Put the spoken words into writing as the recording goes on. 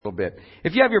little bit.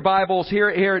 If you have your Bibles, here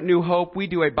at New Hope, we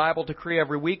do a Bible decree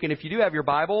every week. And if you do have your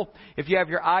Bible, if you have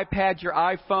your iPad, your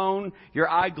iPhone, your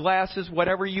eyeglasses,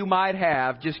 whatever you might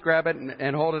have, just grab it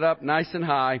and hold it up nice and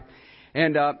high.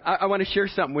 And I want to share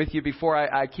something with you before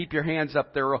I keep your hands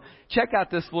up there. Check out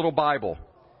this little Bible.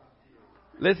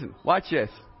 Listen, watch this.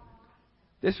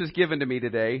 This was given to me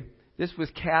today. This was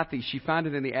Kathy. She found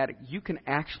it in the attic. You can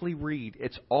actually read.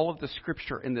 It's all of the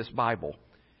Scripture in this Bible.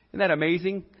 Isn't that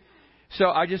amazing? So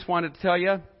I just wanted to tell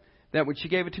you that when she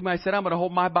gave it to me, I said, I'm going to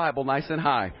hold my Bible nice and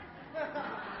high.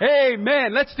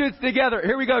 Amen. Let's do it together.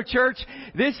 Here we go, church.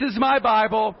 This is my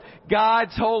Bible,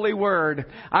 God's holy word.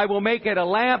 I will make it a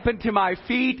lamp unto my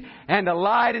feet and a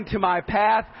light unto my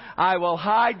path. I will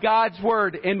hide God's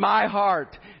word in my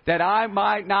heart that I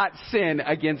might not sin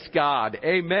against God.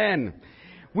 Amen.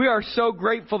 We are so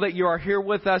grateful that you are here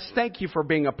with us. Thank you for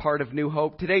being a part of New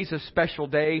Hope. Today's a special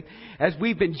day as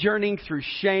we've been journeying through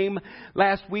shame.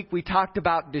 Last week we talked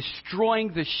about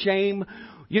destroying the shame.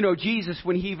 You know, Jesus,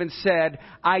 when He even said,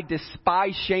 I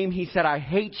despise shame, He said, I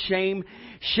hate shame.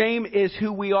 Shame is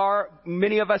who we are.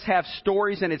 Many of us have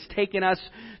stories and it's taken us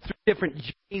through different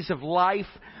journeys of life.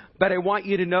 But I want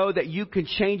you to know that you can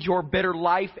change your bitter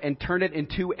life and turn it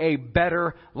into a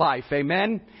better life.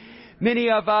 Amen?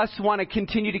 Many of us want to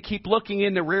continue to keep looking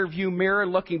in the rearview mirror,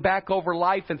 looking back over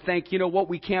life and think, you know what,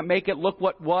 we can't make it. Look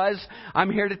what was.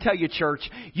 I'm here to tell you, church,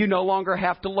 you no longer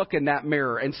have to look in that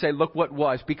mirror and say, look what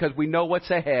was, because we know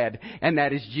what's ahead, and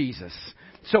that is Jesus.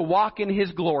 So walk in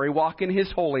His glory, walk in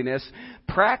His holiness,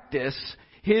 practice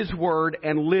His word,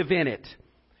 and live in it.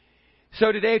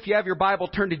 So today, if you have your Bible,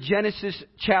 turn to Genesis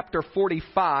chapter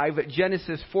 45.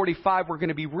 Genesis 45, we're going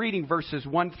to be reading verses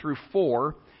 1 through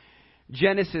 4.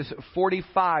 Genesis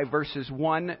 45, verses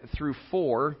 1 through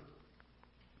 4.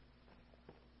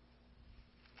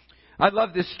 I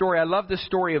love this story. I love the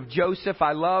story of Joseph.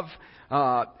 I love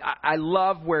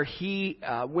where he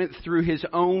went through his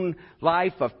own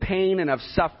life of pain and of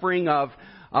suffering, of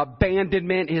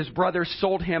abandonment. His brothers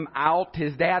sold him out.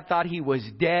 His dad thought he was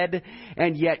dead.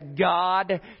 And yet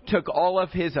God took all of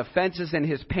his offenses and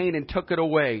his pain and took it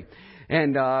away.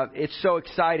 And it's so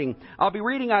exciting. I'll be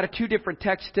reading out of two different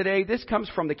texts today. This comes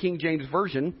from the King James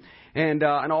Version. And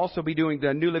I'll also be doing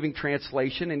the New Living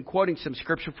Translation and quoting some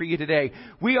scripture for you today.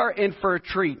 We are in for a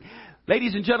treat.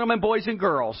 Ladies and gentlemen, boys and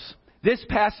girls, this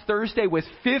past Thursday was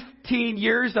 15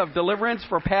 years of deliverance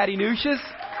for Patty Nucius.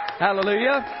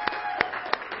 Hallelujah.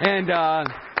 And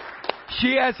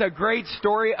she has a great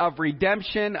story of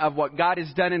redemption, of what God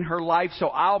has done in her life. So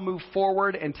I'll move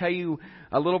forward and tell you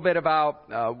a little bit about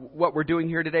what we're doing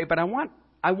here today. But I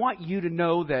want you to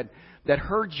know that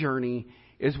her journey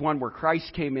is one where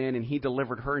Christ came in and He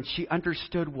delivered her, and she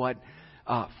understood what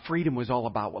freedom was all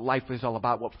about, what life was all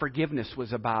about, what forgiveness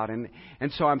was about. And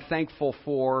so I'm thankful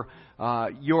for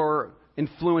your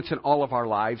influence in all of our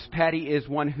lives. Patty is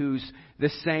one who's the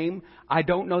same. I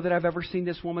don't know that I've ever seen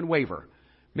this woman waver.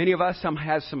 Many of us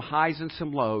has some highs and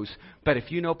some lows, but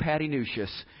if you know Patty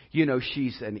Nucius, you know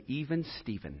she's an even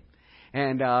Steven.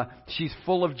 And she's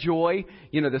full of joy.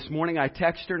 You know, this morning I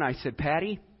texted her and I said,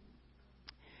 Patty,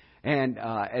 and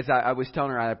as I was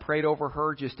telling her, I prayed over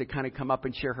her just to kind of come up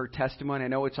and share her testimony. I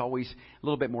know it's always a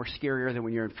little bit more scarier than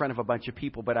when you're in front of a bunch of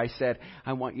people, but I said,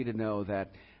 I want you to know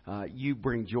that you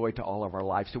bring joy to all of our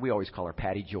lives. So we always call her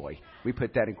Patty Joy. We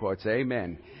put that in quotes.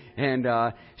 Amen. And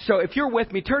so if you're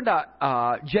with me, turn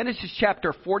to Genesis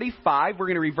chapter 45. We're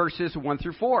going to read verses 1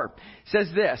 through 4. It says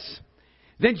this.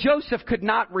 Then Joseph could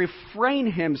not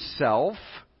refrain himself.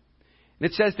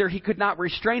 And it says there, he could not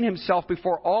restrain himself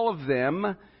before all of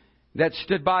them that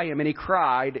stood by him. And he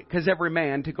cried, because every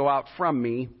man to go out from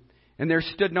me. And there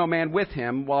stood no man with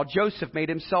him, while Joseph made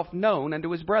himself known unto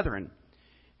his brethren.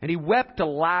 And he wept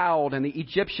aloud, and the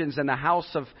Egyptians and the house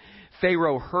of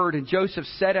Pharaoh heard. And Joseph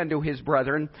said unto his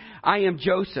brethren, I am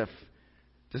Joseph.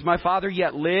 Does my father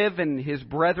yet live? And his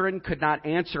brethren could not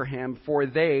answer him, for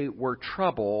they were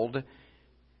troubled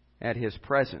at his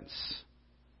presence.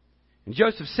 And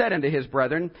Joseph said unto his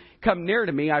brethren, Come near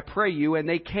to me, I pray you. And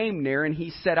they came near, and he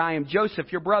said, I am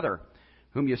Joseph, your brother,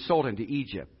 whom you sold into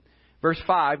Egypt. Verse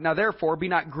 5, Now therefore be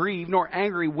not grieved nor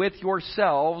angry with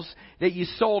yourselves that ye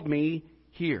sold me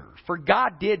here. For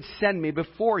God did send me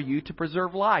before you to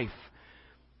preserve life.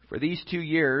 For these 2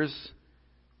 years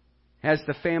has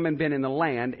the famine been in the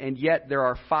land, and yet there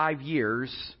are 5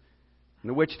 years in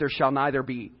the which there shall neither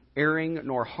be airing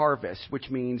nor harvest, which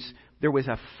means there was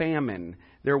a famine.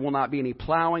 There will not be any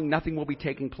plowing. Nothing will be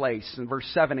taking place. In verse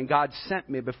 7, And God sent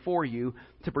me before you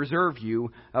to preserve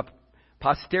you a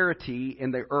posterity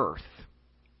in the earth,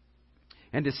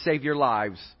 and to save your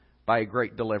lives by a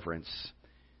great deliverance.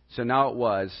 So now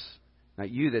Not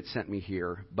you that sent me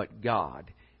here, but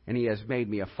God. And He has made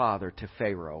me a father to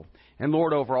Pharaoh, and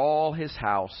Lord over all his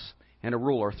house, and a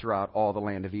ruler throughout all the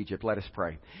land of Egypt. Let us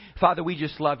pray. Father, we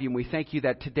just love you, and we thank you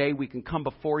that today we can come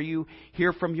before you,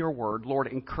 hear from your word. Lord,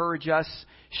 encourage us,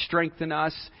 strengthen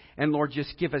us, and Lord,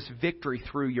 just give us victory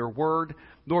through your word.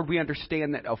 Lord, we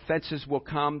understand that offenses will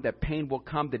come, that pain will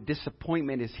come, that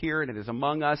disappointment is here and it is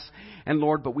among us. And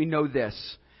Lord, but we know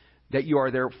this, that you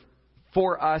are there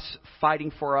for us,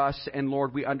 fighting for us. And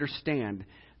Lord, we understand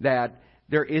that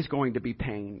there is going to be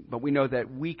pain, but we know that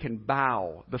we can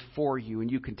bow before you and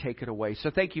you can take it away.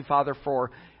 So thank you, Father,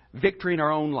 for victory in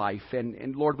our own life.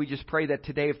 And Lord, we just pray that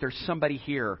today, if there's somebody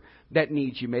here that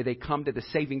needs you, may they come to the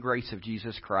saving grace of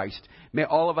Jesus Christ. May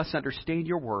all of us understand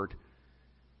your word.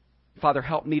 Father,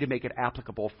 help me to make it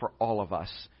applicable for all of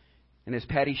us. And as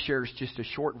Patty shares just a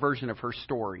short version of her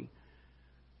story,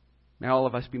 may all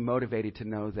of us be motivated to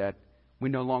know that we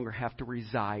no longer have to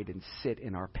reside and sit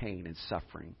in our pain and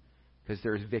suffering, because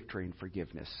there is victory and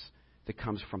forgiveness that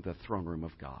comes from the throne room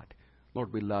of God.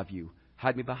 Lord, we love you.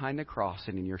 Hide me behind the cross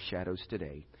and in your shadows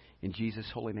today. In Jesus'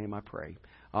 holy name I pray.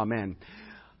 Amen.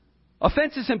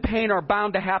 Offenses and pain are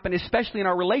bound to happen, especially in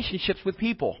our relationships with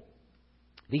people.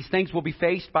 These things will be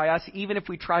faced by us even if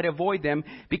we try to avoid them,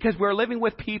 because we're living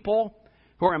with people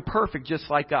who are imperfect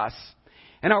just like us.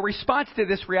 And our response to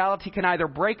this reality can either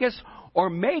break us or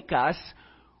make us,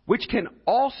 which can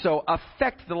also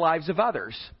affect the lives of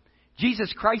others.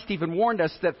 Jesus Christ even warned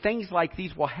us that things like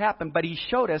these will happen, but He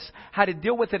showed us how to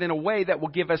deal with it in a way that will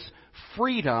give us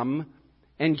freedom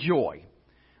and joy.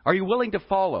 Are you willing to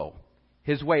follow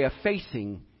His way of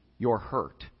facing your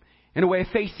hurt, in a way of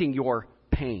facing your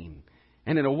pain,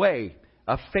 and in a way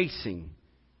of facing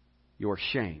your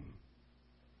shame?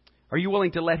 Are you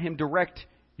willing to let Him direct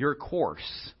your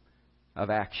course of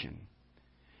action?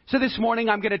 So this morning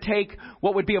I'm going to take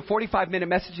what would be a 45-minute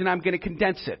message and I'm going to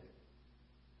condense it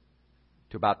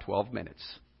to about 12 minutes.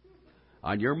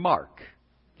 On your mark,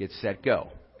 get set, go.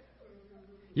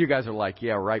 You guys are like,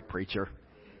 yeah, right, preacher.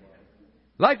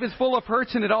 Life is full of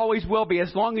hurts, and it always will be.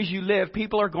 As long as you live,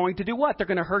 people are going to do what? They're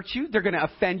going to hurt you, they're going to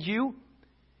offend you,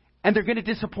 and they're going to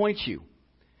disappoint you.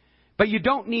 But you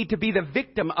don't need to be the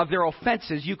victim of their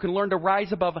offenses. You can learn to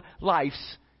rise above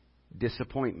life's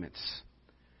disappointments.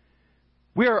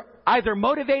 We're either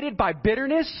motivated by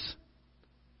bitterness,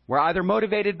 we're either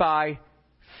motivated by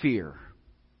fear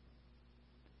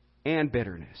and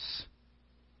bitterness,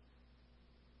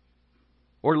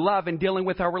 or love in dealing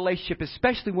with our relationship,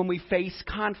 especially when we face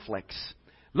conflicts.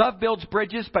 Love builds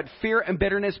bridges, but fear and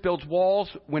bitterness builds walls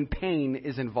when pain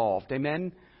is involved.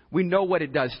 Amen? We know what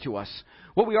it does to us.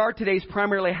 What we are today is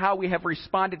primarily how we have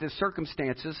responded to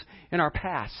circumstances in our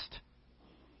past.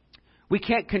 We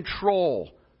can't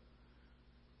control,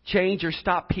 change, or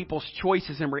stop people's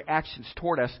choices and reactions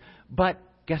toward us. But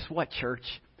guess what, church?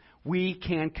 We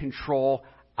can control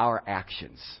our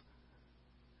actions.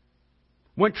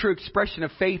 One true expression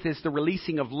of faith is the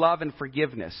releasing of love and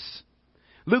forgiveness.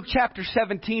 Luke chapter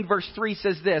 17 verse 3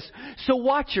 says this, "So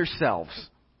watch yourselves.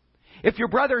 If your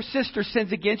brother or sister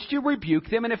sins against you, rebuke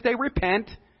them, and if they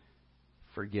repent,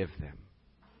 forgive them."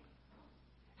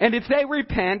 And if they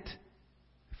repent,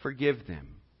 forgive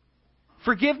them.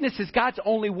 Forgiveness is God's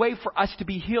only way for us to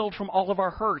be healed from all of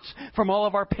our hurts, from all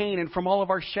of our pain, and from all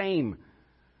of our shame.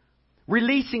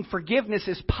 Releasing forgiveness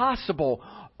is possible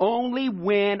only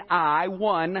when I,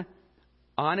 one,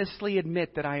 honestly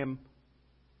admit that I am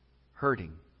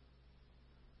hurting.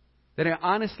 That I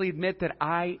honestly admit that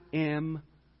I am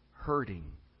hurting.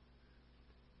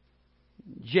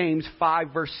 James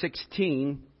 5 verse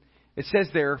 16, it says,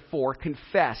 "Therefore,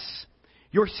 confess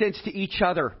your sins to each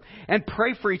other and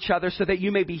pray for each other so that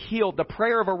you may be healed. The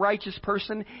prayer of a righteous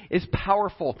person is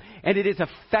powerful and it is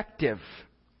effective."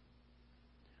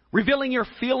 Revealing your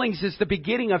feelings is the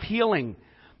beginning of healing.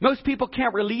 Most people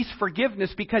can't release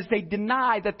forgiveness because they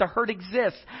deny that the hurt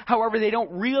exists. However, they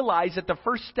don't realize that the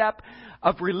first step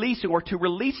of releasing or to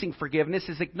releasing forgiveness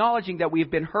is acknowledging that we have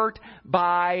been hurt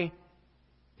by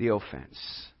the offense.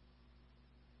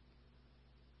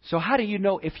 So how do you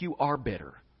know if you are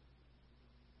bitter?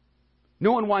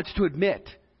 No one wants to admit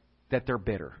that they're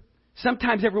bitter.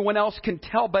 Sometimes everyone else can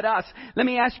tell but us. Let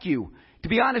me ask you to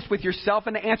be honest with yourself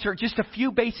and to answer just a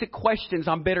few basic questions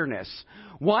on bitterness.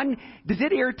 One, does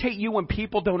it irritate you when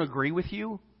people don't agree with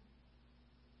you?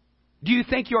 Do you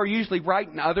think you are usually right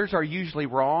and others are usually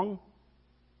wrong?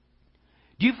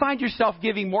 Do you find yourself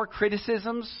giving more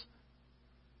criticisms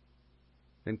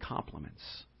than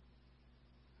compliments?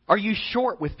 Are you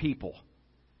short with people?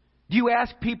 Do you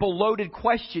ask people loaded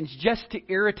questions just to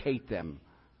irritate them?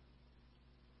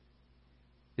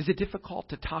 Is it difficult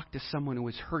to talk to someone who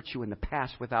has hurt you in the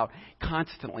past without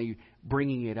constantly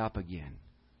bringing it up again?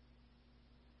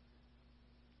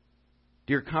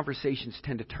 Do your conversations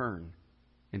tend to turn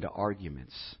into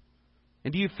arguments?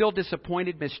 And do you feel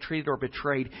disappointed, mistreated, or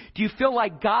betrayed? Do you feel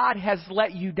like God has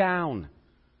let you down?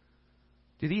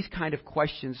 Do these kind of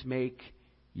questions make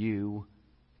you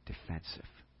defensive?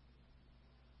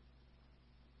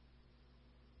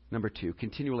 Number 2,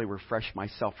 continually refresh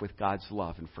myself with God's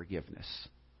love and forgiveness.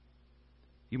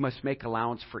 You must make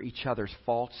allowance for each other's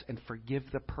faults and forgive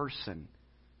the person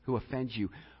who offends you.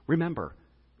 Remember,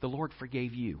 the Lord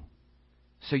forgave you,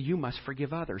 so you must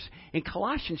forgive others. In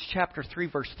Colossians chapter 3,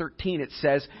 verse 13, it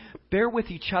says, bear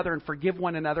with each other and forgive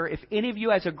one another. If any of you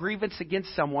has a grievance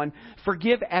against someone,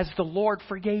 forgive as the Lord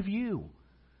forgave you.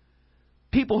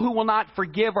 People who will not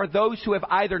forgive are those who have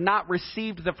either not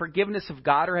received the forgiveness of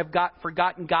God or have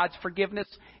forgotten God's forgiveness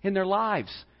in their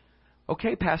lives.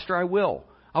 Okay, Pastor, I will.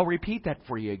 I'll repeat that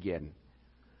for you again.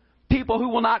 People who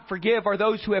will not forgive are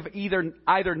those who have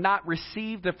either not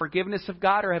received the forgiveness of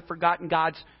God or have forgotten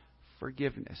God's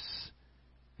forgiveness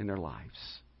in their lives.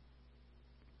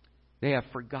 They have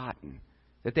forgotten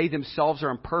that they themselves are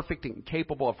imperfect and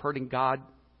incapable of hurting God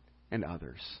and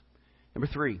others. Number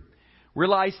 3,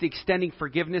 realize the extending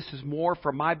forgiveness is more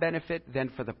for my benefit than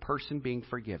for the person being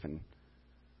forgiven.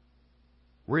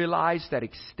 Realize that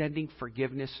extending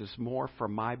forgiveness is more for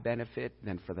my benefit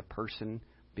than for the person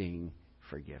being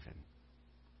forgiven.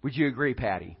 Would you agree,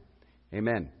 Patty?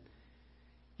 Amen.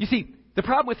 You see, the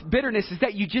problem with bitterness is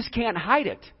that you just can't hide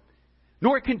it,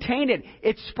 nor contain it.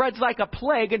 It spreads like a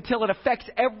plague until it affects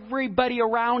everybody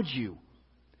around you.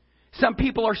 Some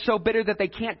people are so bitter that they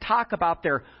can't talk about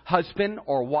their husband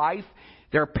or wife,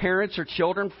 their parents or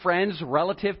children, friends,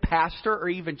 relative, pastor, or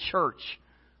even church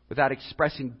without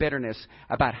expressing bitterness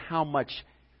about how much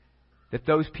that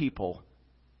those people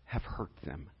have hurt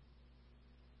them.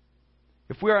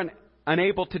 If we're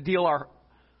unable to deal our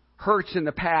hurts in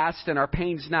the past and our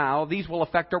pains now, these will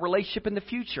affect our relationship in the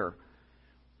future.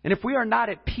 And if we are not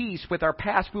at peace with our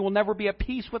past, we will never be at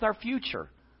peace with our future.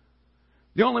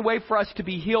 The only way for us to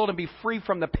be healed and be free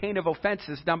from the pain of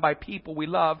offenses done by people we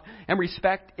love and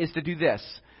respect is to do this.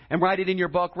 And write it in your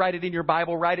book, write it in your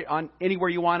Bible, write it on anywhere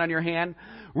you want on your hand.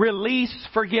 Release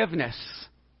forgiveness.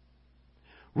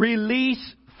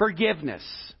 Release forgiveness.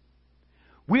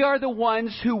 We are the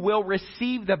ones who will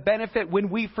receive the benefit when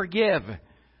we forgive.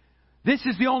 This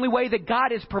is the only way that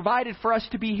God has provided for us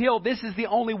to be healed. This is the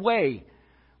only way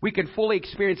we can fully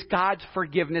experience God's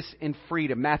forgiveness and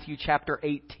freedom. Matthew chapter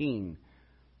 18,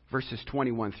 verses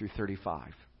 21 through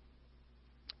 35.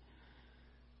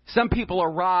 Some people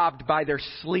are robbed by their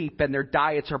sleep and their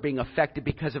diets are being affected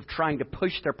because of trying to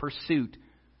push their pursuit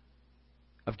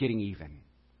of getting even.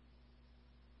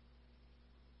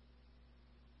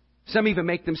 Some even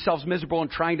make themselves miserable in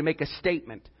trying to make a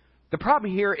statement. The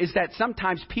problem here is that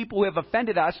sometimes people who have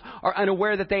offended us are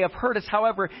unaware that they have hurt us.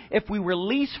 However, if we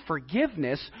release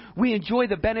forgiveness, we enjoy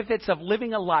the benefits of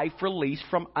living a life released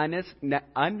from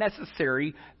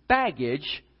unnecessary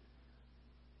baggage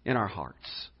in our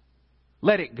hearts.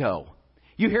 Let it go.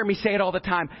 You hear me say it all the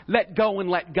time. Let go and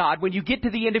let God. When you get to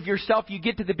the end of yourself, you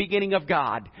get to the beginning of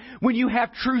God. When you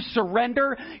have true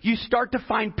surrender, you start to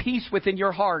find peace within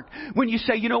your heart. When you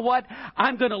say, you know what?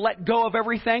 I'm going to let go of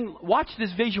everything. Watch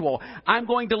this visual. I'm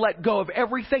going to let go of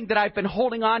everything that I've been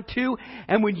holding on to.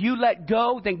 And when you let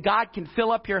go, then God can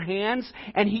fill up your hands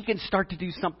and He can start to do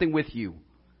something with you.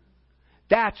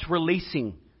 That's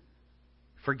releasing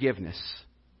forgiveness.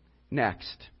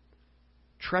 Next.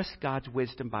 Trust God's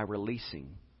wisdom by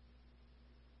releasing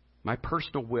my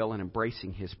personal will and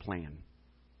embracing His plan.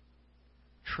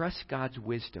 Trust God's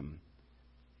wisdom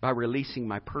by releasing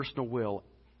my personal will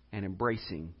and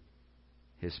embracing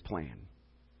His plan.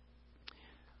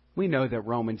 We know that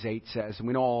Romans 8 says, and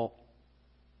we know all,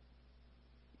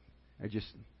 it's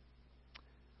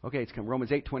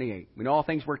Romans 8:28. We know all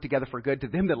things work together for good to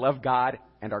them that love God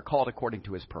and are called according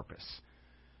to His purpose.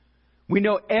 We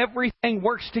know everything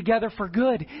works together for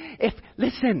good.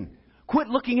 Quit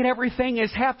looking at everything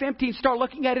as half empty and start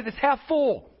looking at it as half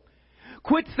full.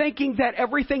 Quit thinking that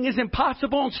everything is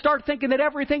impossible and start thinking that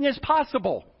everything is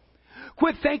possible.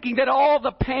 Quit thinking that all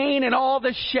the pain and all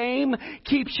the shame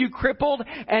keeps you crippled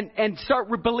and start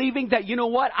believing that, you know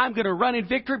what, I'm going to run in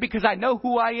victory because I know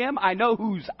who I am. I know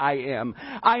whose I am.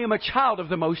 I am a child of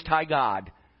the Most High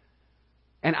God.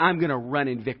 And I'm going to run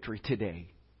in victory today.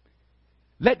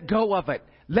 Let go of it.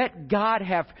 Let God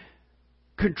have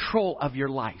control of your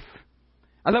life.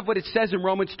 I love what it says in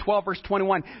Romans 12, verse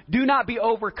 21. Do not be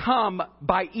overcome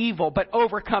by evil, but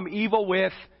overcome evil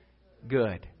with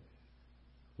good.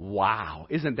 Wow.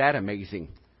 Isn't that amazing?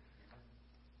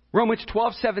 Romans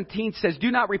 12:17 says,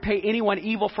 do not repay anyone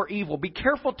evil for evil. Be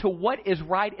careful to what is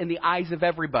right in the eyes of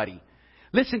everybody.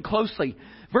 Listen closely.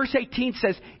 Verse 18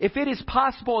 says, if it is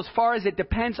possible, as far as it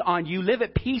depends on you, live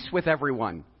at peace with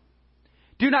everyone.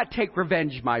 Do not take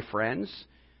revenge, my friends,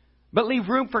 but leave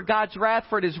room for God's wrath,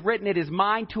 for it is written, it is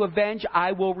mine to avenge,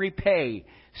 I will repay,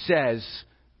 says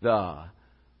the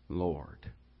Lord.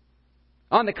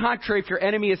 On the contrary, if your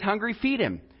enemy is hungry, feed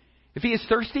him. If he is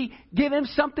thirsty, give him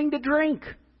something to drink.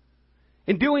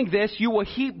 In doing this, you will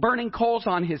heap burning coals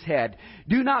on his head.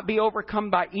 Do not be overcome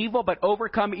by evil, but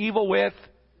overcome evil with...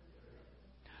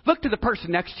 Look to the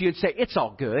person next to you and say, it's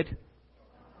all good.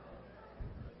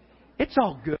 It's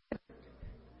all good.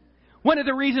 One of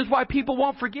the reasons why people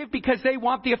won't forgive, because they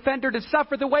want the offender to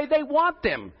suffer the way they want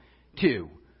them to.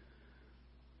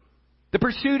 The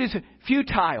pursuit is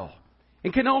futile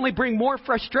and can only bring more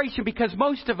frustration, because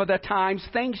most of the times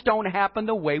things don't happen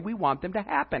the way we want them to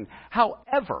happen.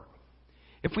 However,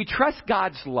 if we trust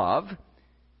God's love,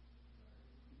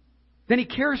 then He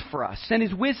cares for us and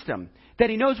His wisdom,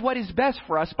 that He knows what is best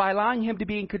for us by allowing Him to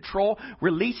be in control.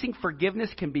 Releasing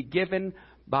forgiveness can be given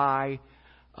by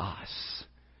us.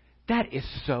 That is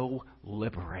so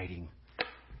liberating,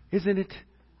 isn't it?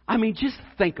 I mean, just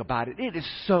think about it. It is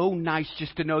so nice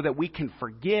just to know that we can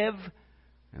forgive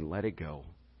and let it go.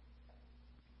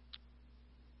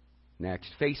 Next,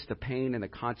 face the pain and the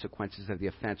consequences of the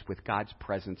offense with God's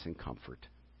presence and comfort.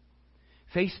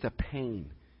 Face the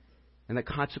pain and the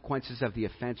consequences of the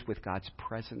offense with God's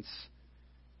presence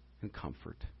and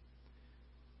comfort.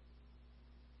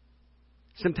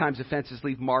 Sometimes offenses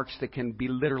leave marks that can be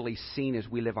literally seen as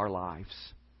we live our lives.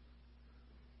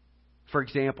 For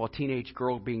example, a teenage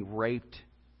girl being raped.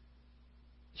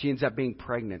 She ends up being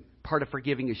pregnant. Part of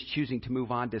forgiving is choosing to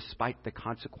move on despite the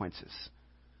consequences.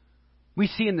 We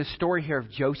see in the story here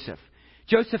of Joseph.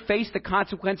 Joseph faced the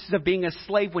consequences of being a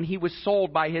slave when he was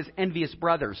sold by his envious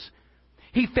brothers.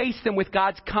 He faced them with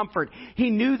God's comfort. He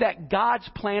knew that God's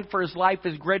plan for his life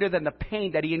is greater than the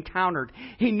pain that he encountered.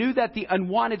 He knew that the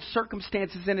unwanted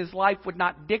circumstances in his life would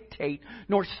not dictate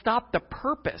nor stop the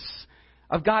purpose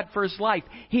of God for his life.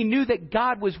 He knew that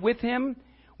God was with him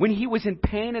when he was in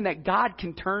pain, and that God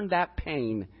can turn that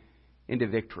pain into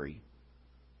victory.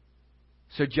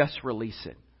 So just release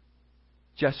it.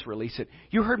 Just release it.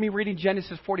 You heard me reading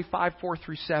Genesis 45, 4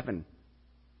 through 7.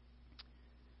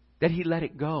 That he let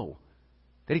it go.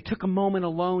 That he took a moment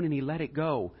alone and he let it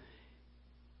go.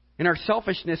 In our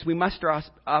selfishness, we muster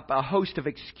up a host of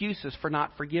excuses for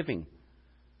not forgiving.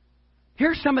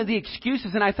 Here's some of the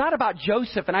excuses. And I thought about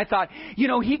Joseph, and I thought,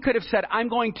 he could have said, I'm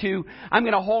going to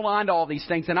hold on to all these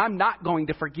things, and I'm not going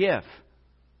to forgive.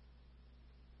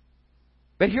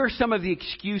 But here are some of the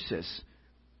excuses.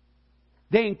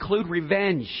 They include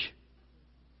revenge.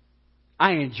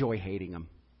 I enjoy hating them.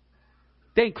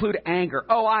 They include anger.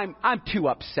 Oh, I'm too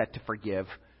upset to forgive.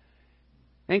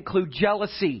 They include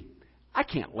jealousy. I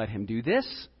can't let him do this.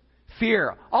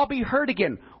 Fear. I'll be hurt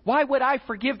again. Why would I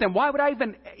forgive them? Why would I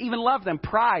even love them?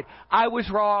 Pride. I was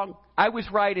wrong. I was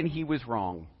right and he was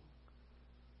wrong.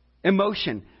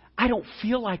 Emotion. I don't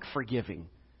feel like forgiving.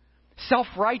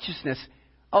 Self-righteousness.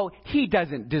 Oh, he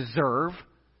doesn't deserve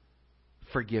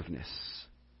forgiveness.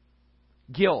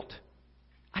 Guilt.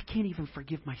 I can't even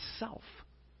forgive myself.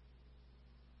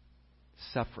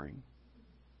 Suffering.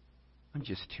 I'm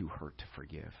just too hurt to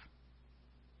forgive.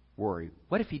 Worry.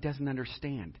 What if he doesn't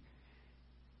understand?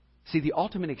 See, the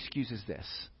ultimate excuse is this.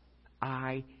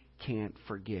 I can't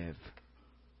forgive.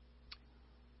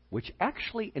 Which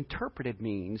actually interpreted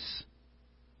means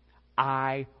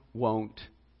I won't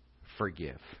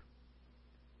forgive.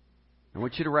 I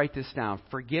want you to write this down.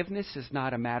 Forgiveness is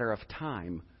not a matter of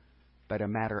time, but a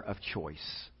matter of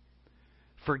choice.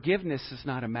 Forgiveness is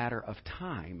not a matter of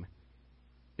time.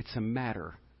 It's a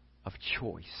matter of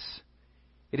choice.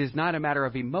 It is not a matter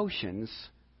of emotions,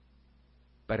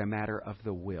 but a matter of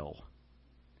the will.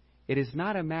 It is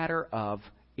not a matter of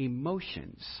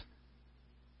emotions,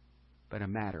 but a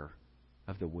matter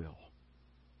of the will.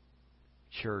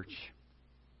 Church,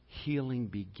 healing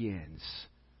begins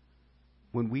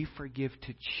when we forgive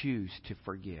to choose to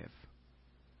forgive,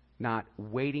 not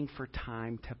waiting for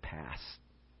time to pass.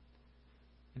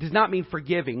 It does not mean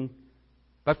forgiving,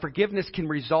 but forgiveness can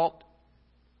result.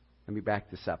 Let me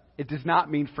back this up. It does not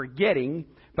mean forgetting,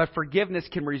 but forgiveness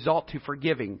can result to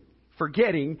forgiving.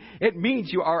 Forgetting, it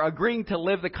means you are agreeing to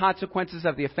live the consequences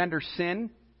of the offender's sin.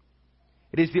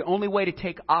 It is the only way to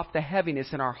take off the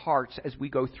heaviness in our hearts as we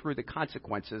go through the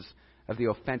consequences of the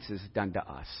offenses done to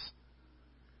us.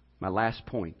 My last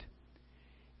point.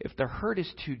 If the hurt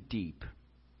is too deep,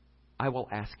 I will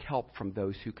ask help from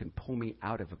those who can pull me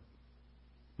out of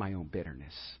my own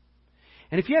bitterness.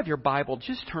 And if you have your Bible,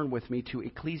 just turn with me to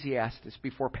Ecclesiastes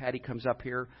before Patty comes up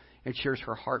here and shares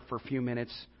her heart for a few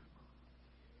minutes.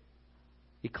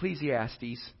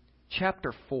 Ecclesiastes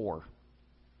chapter 4,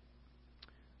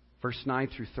 verse 9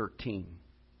 through 13.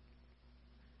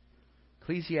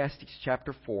 Ecclesiastes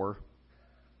chapter 4,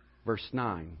 verse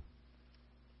 9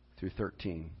 through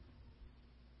 13.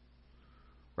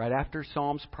 Right after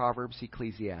Psalms, Proverbs,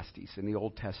 Ecclesiastes in the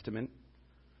Old Testament.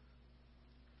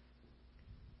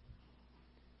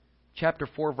 Chapter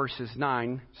 4, verses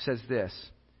 9 says this.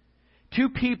 2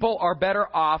 people are better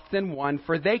off than one,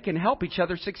 for they can help each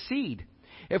other succeed.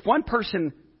 If one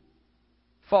person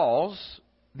falls,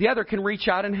 the other can reach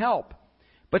out and help.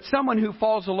 But someone who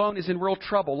falls alone is in real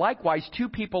trouble. Likewise, 2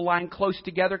 people lying close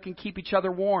together can keep each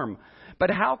other warm. But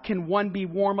how can one be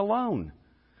warm alone?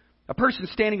 A person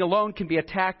standing alone can be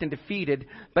attacked and defeated,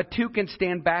 but 2 can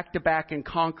stand back to back and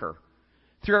conquer.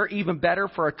 3 are even better,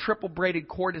 for a triple braided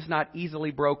cord is not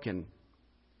easily broken.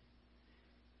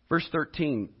 Verse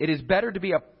 13, it is better to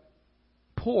be a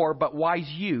poor but wise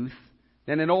youth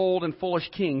than an old and foolish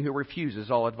king who refuses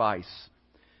all advice.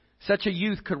 Such a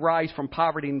youth could rise from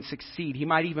poverty and succeed. He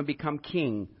might even become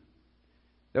king,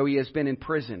 though he has been in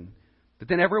prison. But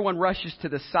then everyone rushes to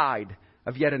the side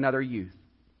of yet another youth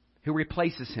who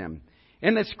replaces him.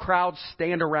 Endless crowds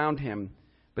stand around him,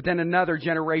 but then another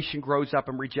generation grows up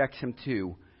and rejects him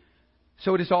too.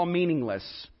 So it is all meaningless,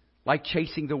 like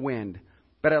chasing the wind.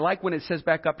 But I like when it says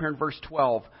back up here in verse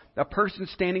 12, a person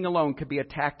standing alone could be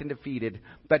attacked and defeated,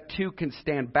 but 2 can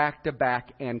stand back to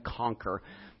back and conquer.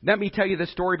 Let me tell you the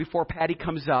story before Patty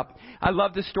comes up. I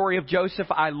love the story of Joseph.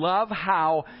 I love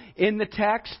how in the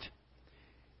text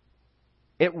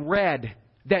it read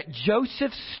that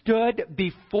Joseph stood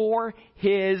before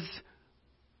his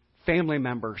family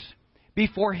members,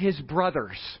 before his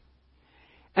brothers.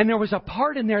 And there was a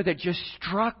part in there that just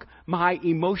struck my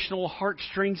emotional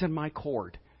heartstrings and my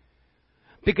cord.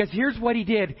 Because here's what he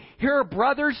did. Here are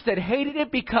brothers that hated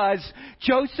it because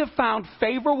Joseph found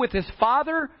favor with his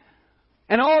father,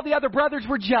 and all the other brothers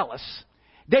were jealous.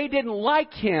 They didn't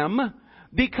like him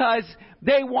because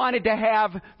they wanted to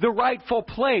have the rightful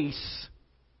place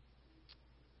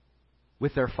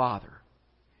with their father.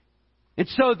 And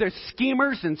so the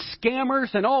schemers and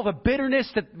scammers and all the bitterness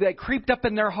that creeped up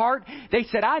in their heart, they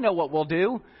said, I know what we'll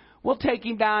do. We'll take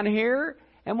him down here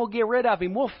and we'll get rid of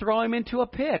him. We'll throw him into a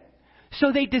pit.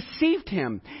 So they deceived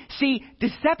him. See,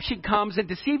 deception comes and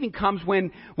deceiving comes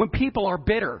when people are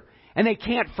bitter and they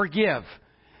can't forgive.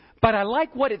 But I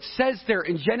like what it says there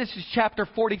in Genesis chapter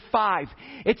 45.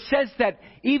 It says that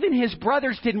even his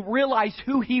brothers didn't realize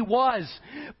who he was,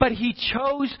 but he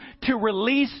chose to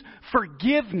release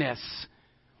forgiveness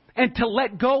and to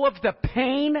let go of the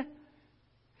pain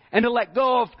and to let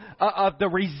go of the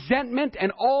resentment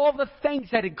and all the things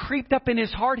that had creeped up in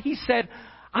his heart. He said,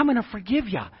 I'm going to forgive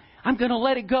you. I'm going to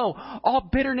let it go. All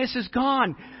bitterness is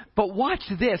gone. But watch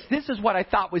this. This is what I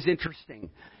thought was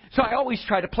interesting. So I always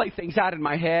try to play things out in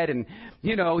my head. And,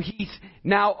 you know, he's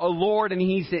now a lord and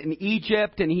he's in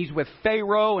Egypt and he's with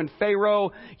Pharaoh. And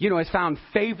Pharaoh, you know, has found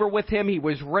favor with him. He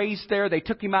was raised there. They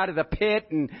took him out of the pit.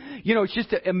 And, you know, it's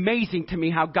just amazing to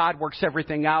me how God works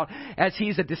everything out as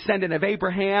he's a descendant of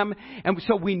Abraham. And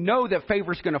so we know that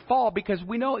favor's going to fall because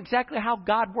we know exactly how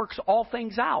God works all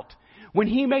things out. When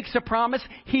he makes a promise,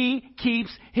 he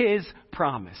keeps his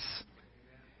promise.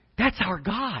 That's our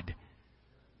God.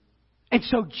 And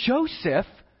so Joseph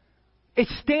is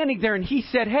standing there and he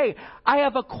said, hey, I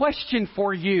have a question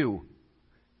for you.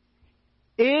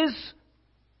 Is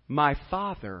my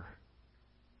father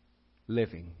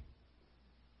living?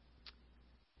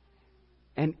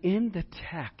 And in the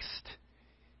text,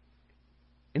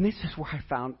 and this is where I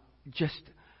found just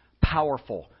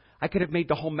powerful. I could have made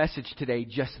the whole message today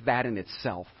just that in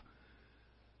itself.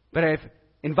 But I've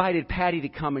invited Patty to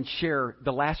come and share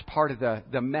the last part of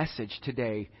the message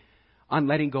today on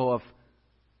letting go of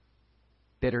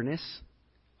bitterness,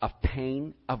 of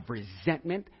pain, of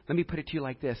resentment. Let me put it to you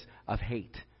like this, of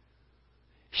hate.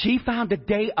 She found a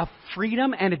day of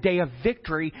freedom and a day of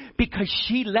victory because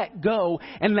she let go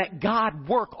and let God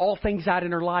work all things out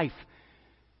in her life.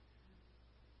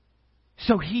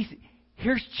 So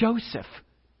here's Joseph.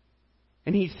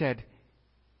 And he said,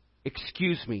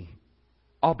 excuse me,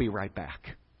 I'll be right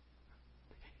back.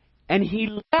 And he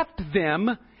left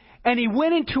them and he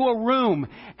went into a room.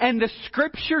 And the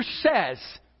scripture says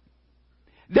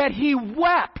that he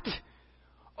wept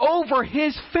over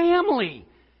his family.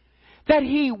 That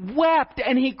he wept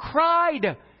and he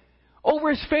cried over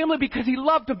his family because he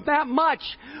loved them that much.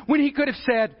 When he could have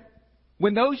said,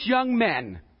 when those young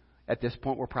men, at this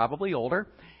point were probably older,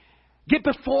 get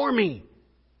before me.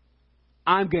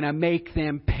 I'm going to make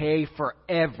them pay for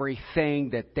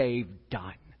everything that they've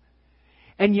done.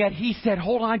 And yet he said,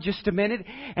 hold on just a minute.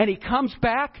 And he comes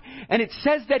back, and it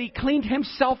says that he cleaned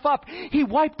himself up. He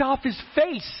wiped off his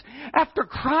face after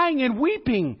crying and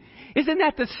weeping. Isn't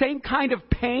that the same kind of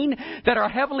pain that our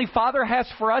Heavenly Father has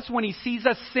for us when He sees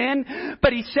us sin?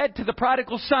 But He said to the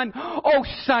prodigal son, oh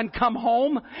son, come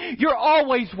home. You're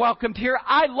always welcomed here.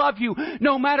 I love you.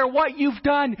 No matter what you've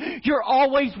done, you're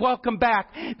always welcome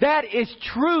back. That is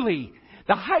truly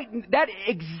the height that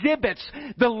exhibits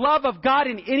the love of God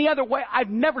in any other way I've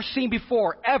never seen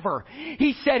before, ever.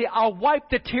 He said, I'll wipe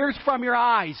the tears from your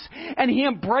eyes. And He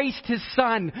embraced His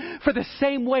son for the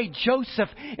same way Joseph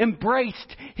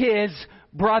embraced his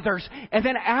brothers. And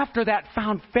then after that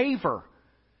found favor.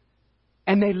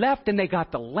 And they left and they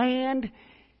got the land.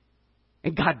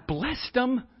 And God blessed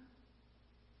them.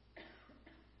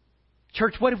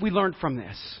 Church, what have we learned from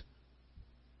this?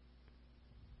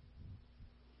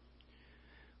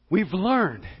 We've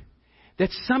learned that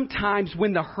sometimes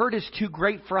when the hurt is too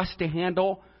great for us to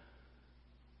handle,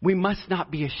 we must not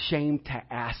be ashamed to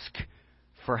ask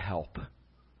for help.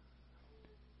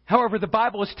 However, the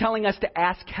Bible is telling us to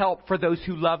ask help for those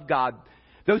who love God,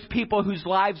 those people whose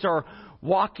lives are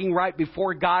walking right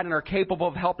before God and are capable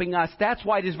of helping us. That's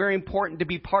why it is very important to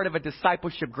be part of a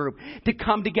discipleship group, to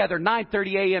come together,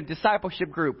 9:30 a.m.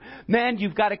 discipleship group. Men,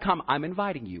 you've got to come. I'm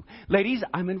inviting you. Ladies,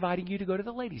 I'm inviting you to go to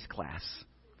the ladies' class.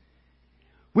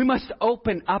 We must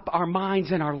open up our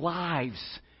minds and our lives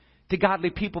to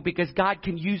godly people because God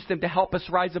can use them to help us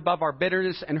rise above our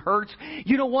bitterness and hurts.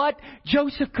 You know what?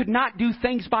 Joseph could not do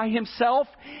things by himself.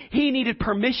 He needed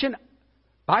permission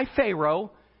by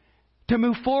Pharaoh to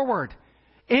move forward.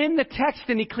 In the text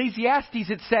in Ecclesiastes,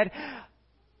 it said,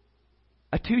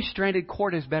 a two-stranded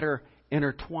cord is better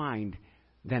intertwined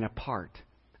than apart.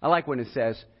 I like when it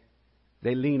says,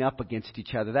 they lean up against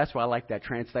each other. That's why I like that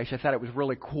translation. I thought it was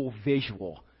really cool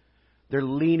visual. They're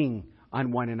leaning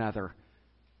on one another.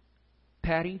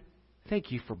 Patty,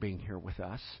 thank you for being here with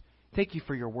us. Thank you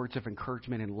for your words of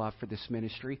encouragement and love for this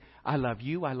ministry. I love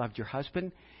you. I loved your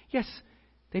husband. Yes,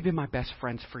 they've been my best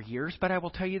friends for years, but I will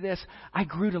tell you this. I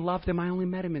grew to love them. I only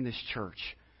met them in this church.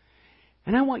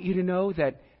 And I want you to know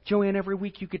that, Joanne, every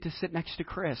week you get to sit next to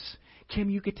Chris. Kim,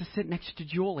 you get to sit next to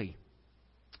Julie.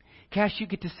 Cash, you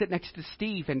get to sit next to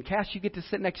Steve. And Cash, you get to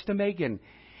sit next to Megan.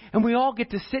 And we all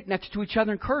get to sit next to each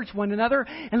other, encourage one another,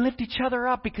 and lift each other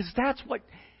up because that's what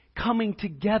coming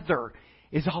together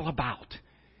is all about.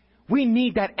 We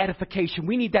need that edification.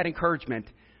 We need that encouragement.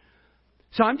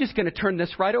 So I'm just going to turn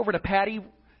this right over to Patty,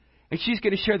 and she's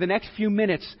going to share the next few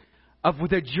minutes of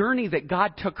the journey that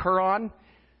God took her on.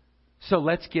 So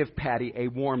let's give Patty a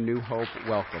warm New Hope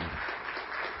welcome.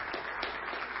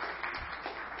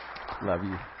 Love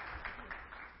you.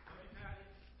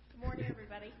 Good morning,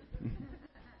 everybody.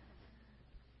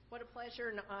 What a pleasure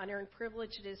and honor and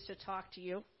privilege it is to talk to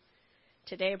you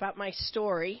today about my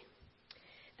story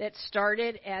that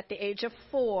started at the age of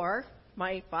 4.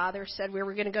 My father said we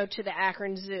were going to go to the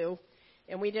Akron Zoo,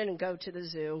 and we didn't go to the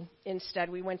zoo. Instead,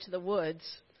 we went to the woods,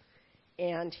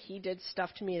 and he did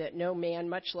stuff to me that no man,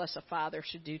 much less a father,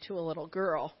 should do to a little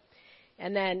girl.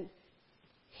 And then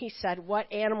he said,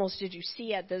 what animals did you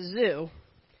see at the zoo?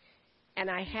 And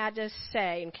I had to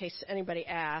say, in case anybody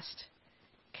asked,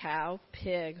 cow,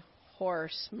 pig,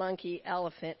 horse, monkey,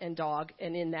 elephant, and dog,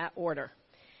 and in that order.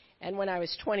 And when I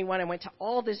was 21, I went to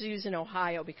all the zoos in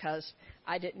Ohio because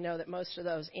I didn't know that most of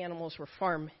those animals were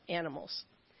farm animals.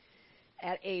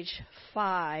 At age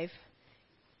 5,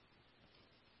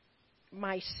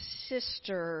 my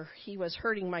sister, he was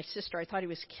hurting my sister. I thought he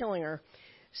was killing her.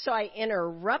 So I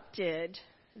interrupted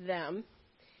them,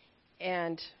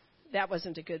 and that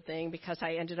wasn't a good thing because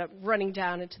I ended up running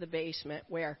down into the basement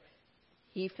where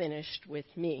he finished with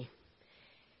me.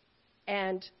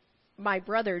 And my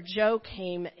brother Joe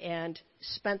came and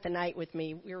spent the night with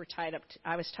me. We were tied up.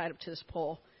 I was tied up to this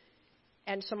pole.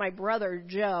 And so my brother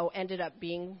Joe ended up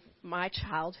being my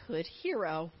childhood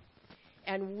hero.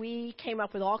 And we came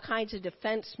up with all kinds of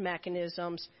defense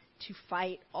mechanisms to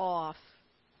fight off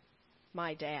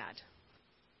my dad.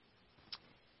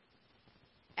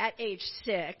 At age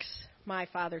 6, my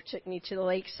father took me to the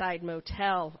Lakeside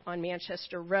Motel on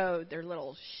Manchester Road, their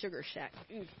little sugar shack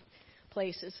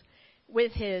places,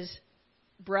 with his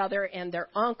brother and their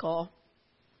uncle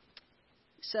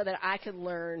so that I could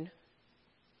learn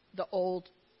the old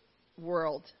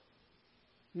world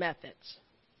methods.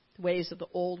 The ways of the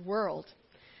old world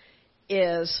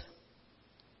is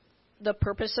the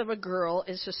purpose of a girl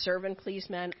is to serve and please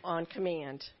men on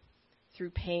command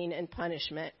through pain and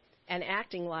punishment and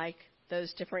acting like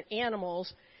those different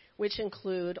animals, which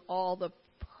include all the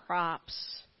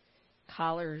props,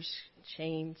 collars,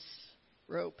 chains,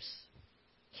 ropes,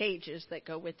 cages that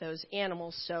go with those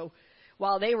animals. So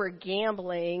while they were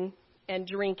gambling and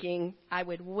drinking, I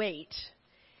would wait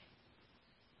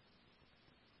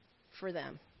for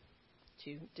them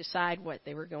to decide what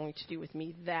they were going to do with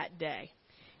me that day.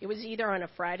 It was either on a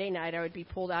Friday night I would be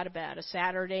pulled out of bed, a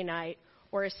Saturday night,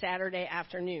 or a Saturday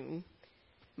afternoon.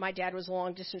 My dad was a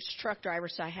long-distance truck driver,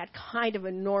 so I had kind of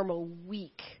a normal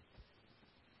week,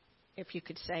 if you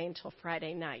could say, until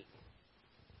Friday night.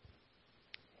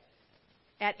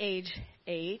 At age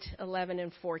 8, 11,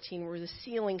 and 14 were the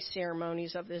sealing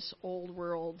ceremonies of this old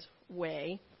world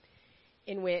way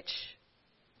in which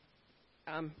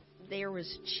there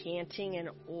was chanting in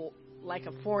like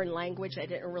a foreign language I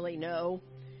didn't really know.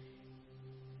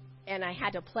 And I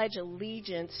had to pledge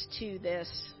allegiance to this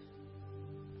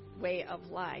way of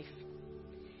life.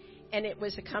 And it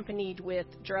was accompanied with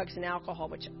drugs and alcohol,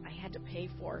 which I had to pay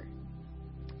for.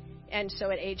 And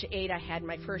so at age 8, I had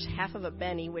my first half of a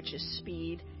Benny, which is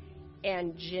speed,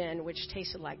 and gin, which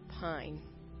tasted like pine.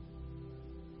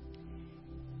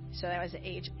 So that was the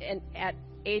age. And at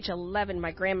age 11,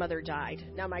 my grandmother died.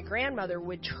 Now, my grandmother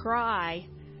would try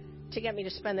to get me to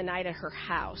spend the night at her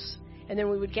house. And then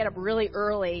we would get up really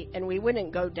early, and we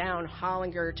wouldn't go down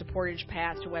Hollinger to Portage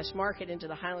Path to West Market into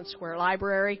the Highland Square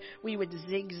Library. We would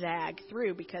zigzag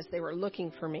through because they were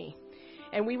looking for me.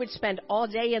 And we would spend all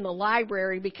day in the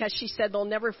library because she said they'll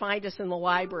never find us in the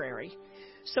library.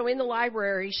 So in the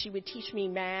library, she would teach me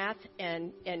math,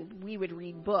 and we would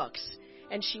read books.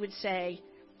 And she would say,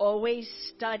 always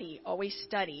study, always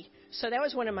study. So that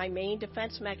was one of my main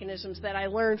defense mechanisms that I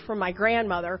learned from my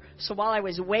grandmother. So while I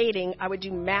was waiting, I would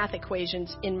do math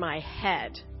equations in my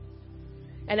head.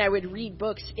 And I would read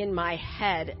books in my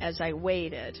head as I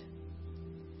waited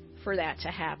for that to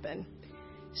happen.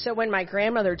 So when my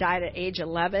grandmother died at age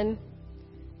 11,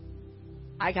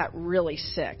 I got really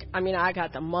sick. I mean, I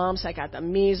got the mumps, I got the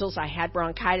measles, I had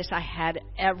bronchitis, I had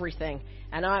everything.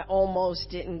 And I almost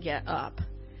didn't get up.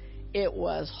 It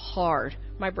was hard.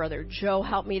 My brother Joe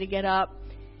helped me to get up.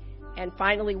 And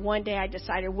finally, one day I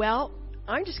decided, well,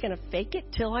 I'm just going to fake it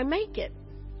till I make it.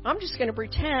 I'm just going to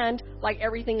pretend like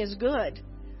everything is good.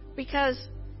 Because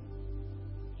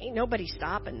ain't nobody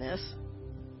stopping this.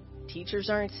 Teachers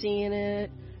aren't seeing it.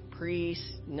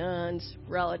 Priests, nuns,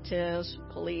 relatives,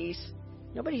 police.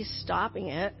 Nobody's stopping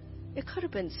it. It could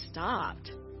have been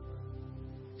stopped.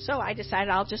 So I decided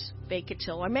I'll just fake it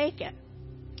till I make it.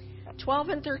 12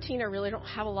 and 13 I really don't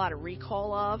have a lot of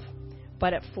recall of,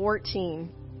 but at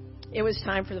 14, it was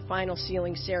time for the final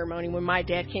sealing ceremony when my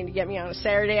dad came to get me on a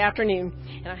Saturday afternoon,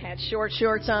 and I had short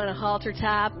shorts on, a halter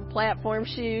top, and platform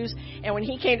shoes, and when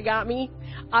he came to get me,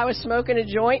 I was smoking a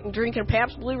joint and drinking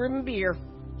Pabst Blue Ribbon beer.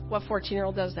 What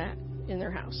 14-year-old does that in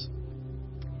their house?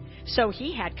 So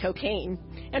he had cocaine,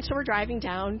 and so we're driving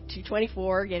down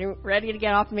 224, getting ready to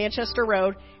get off Manchester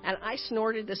Road, and I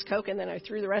snorted this coke, and then I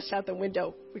threw the rest out the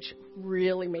window, which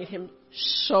really made him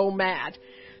so mad.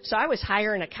 So I was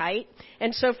higher than a kite,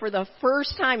 and so for the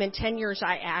first time in 10 years,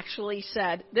 I actually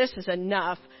said, this is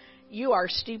enough. You are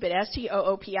stupid,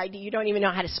 S-T-O-O-P-I-D. You don't even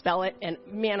know how to spell it, and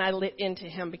man, I lit into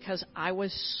him because I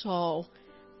was so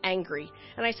angry.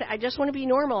 And I said, I just want to be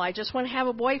normal. I just want to have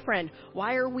a boyfriend.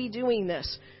 Why are we doing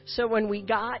this? So when we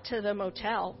got to the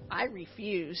motel, I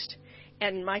refused.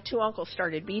 And my two uncles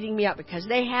started beating me up because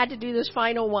they had to do this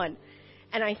final one.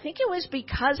 And I think it was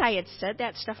because I had said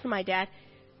that stuff to my dad.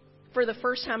 For the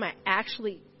first time,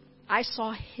 I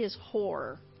saw his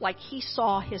horror. Like he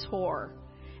saw his horror.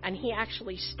 And he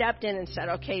actually stepped in and said,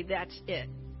 okay, that's it.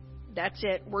 That's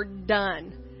it. We're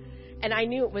done. And I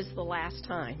knew it was the last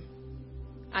time.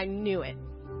 I knew it.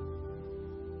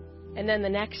 And then the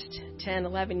next 10,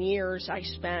 11 years, I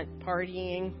spent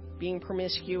partying, being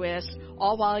promiscuous,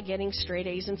 all while getting straight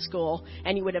A's in school.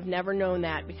 And you would have never known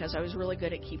that because I was really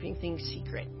good at keeping things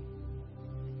secret.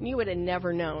 You would have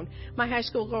never known. My high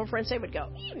school girlfriends, they would go,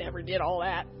 you never did all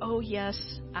that. Oh, yes,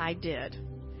 I did.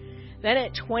 Then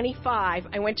at 25,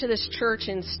 I went to this church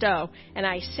in Stowe, and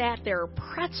I sat there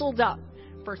pretzeled up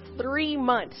for 3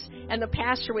 months. And the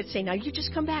pastor would say, now you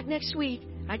just come back next week.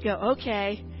 I'd go,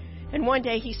 okay. And one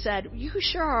day he said, you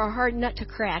sure are a hard nut to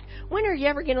crack. When are you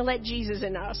ever going to let Jesus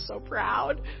in? I was so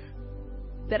proud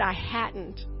that I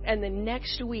hadn't. And the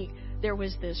next week, there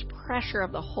was this pressure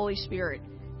of the Holy Spirit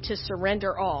to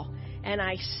surrender all. And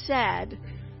I said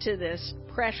to this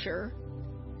pressure,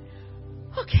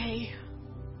 okay,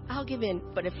 I'll give in.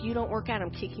 But if you don't work out,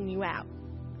 I'm kicking you out.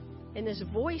 And this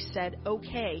voice said,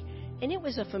 okay. And it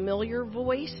was a familiar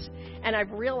voice, and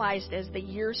I've realized as the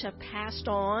years have passed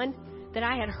on that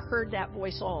I had heard that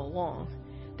voice all along.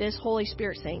 This Holy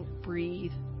Spirit saying,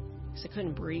 breathe. Because I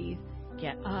couldn't breathe.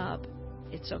 Get up.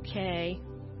 It's okay.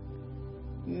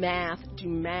 Math, do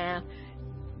math,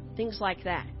 things like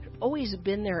that. Always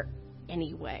been there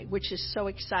anyway, which is so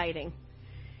exciting.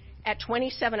 At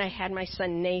 27, I had my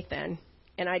son Nathan,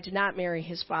 and I did not marry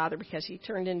his father because he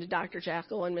turned into Dr.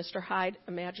 Jekyll and Mr. Hyde.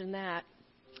 Imagine that.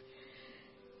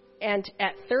 And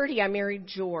at 30, I married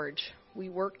George. We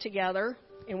worked together,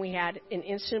 and we had an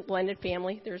instant blended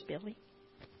family. There's Billy,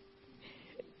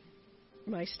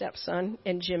 my stepson,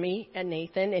 and Jimmy and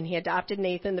Nathan, and he adopted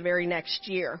Nathan the very next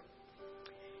year.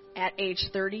 At age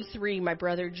 33, my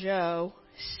brother Joe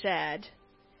said,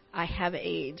 I have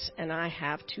AIDS, and I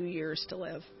have 2 years to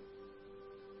live.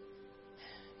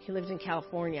 He lives in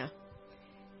California.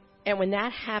 And when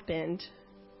that happened,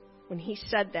 when he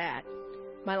said that,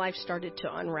 my life started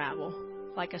to unravel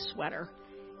like a sweater.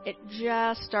 It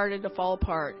just started to fall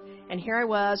apart. And here I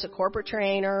was, a corporate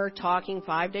trainer, talking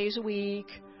 5 days a week,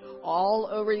 all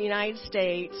over the United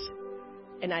States.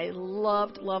 And I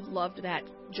loved that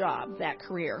job, that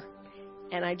career.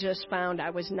 And I just found I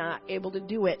was not able to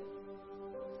do it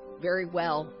very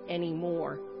well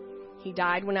anymore. He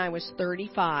died when I was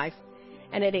 35.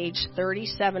 And at age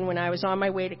 37, when I was on my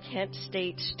way to Kent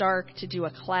State Stark to do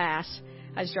a class,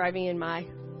 I was driving in my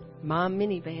mom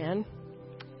minivan.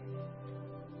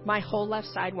 My whole left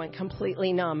side went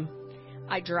completely numb.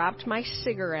 I dropped my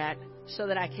cigarette so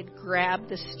that I could grab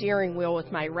the steering wheel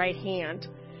with my right hand.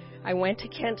 I went to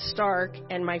Kent Stark,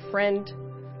 and my friend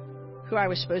who I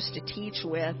was supposed to teach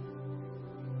with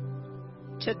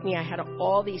took me. I had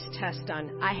all these tests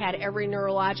done. I had every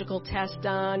neurological test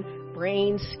done,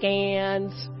 brain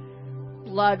scans,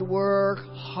 blood work,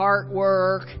 heart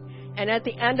work. And at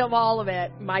the end of all of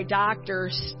it, my doctor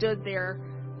stood there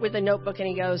with a notebook, and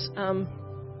he goes,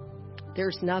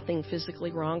 there's nothing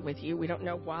physically wrong with you. We don't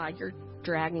know why you're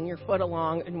dragging your foot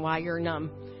along and why you're numb.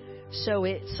 So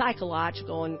it's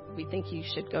psychological, and we think you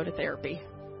should go to therapy.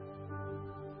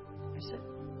 I said,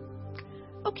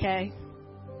 okay,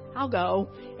 I'll go.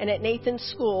 And at Nathan's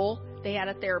school, they had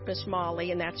a therapist,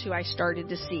 Molly, and that's who I started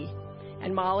to see.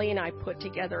 And Molly and I put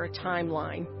together a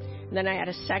timeline. And then I had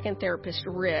a second therapist,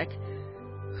 Rick,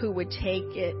 who would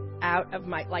take it out of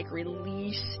my,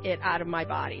 release it out of my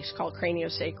body. It's called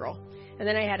craniosacral. And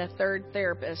then I had a third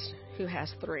therapist who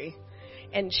has 3.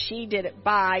 And she did it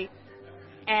by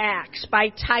acts, by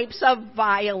types of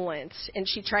violence. And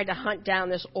she tried to hunt down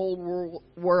this old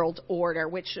world order,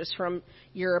 which is from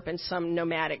Europe and some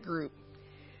nomadic group.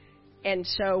 And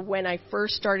so when I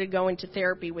first started going to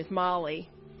therapy with Molly,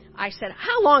 I said,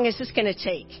 how long is this going to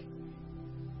take?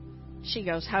 She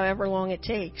goes, however long it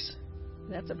takes.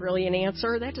 That's a brilliant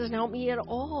answer. That doesn't help me at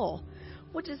all.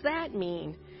 What does that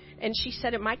mean? And she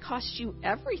said, it might cost you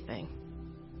everything.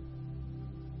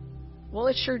 Well,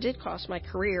 it sure did cost my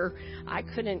career. I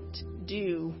couldn't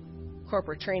do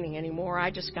corporate training anymore.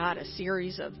 I just got a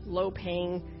series of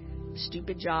low-paying,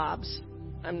 stupid jobs.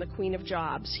 I'm the queen of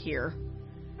jobs here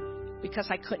because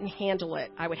I couldn't handle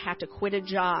it. I would have to quit a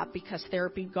job because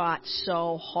therapy got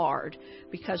so hard,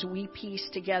 because we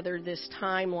pieced together this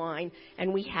timeline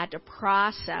and we had to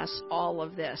process all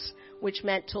of this, which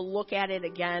meant to look at it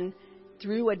again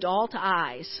through adult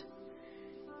eyes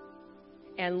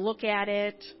and look at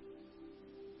it,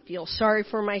 feel sorry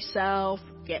for myself,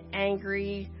 get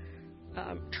angry,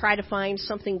 try to find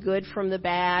something good from the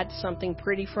bad, something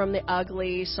pretty from the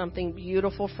ugly, something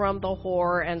beautiful from the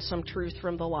horror, and some truth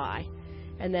from the lie.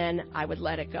 And then I would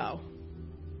let it go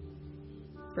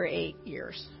for 8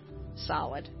 years,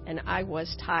 solid. And I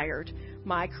was tired.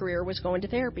 My career was going to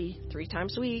therapy 3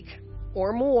 times a week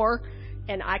or more,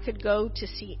 and I could go to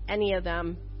see any of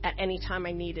them at any time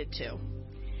I needed to.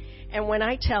 And when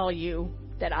I tell you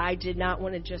that I did not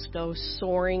want to just go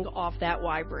soaring off that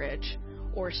Y bridge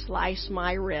or slice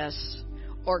my wrists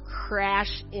or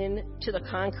crash into the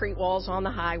concrete walls on the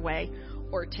highway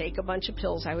or take a bunch of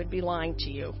pills, I would be lying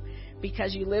to you,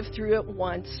 because you lived through it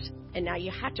once and now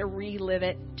you have to relive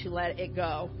it to let it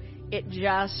go. It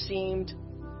just seemed,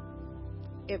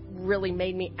 it really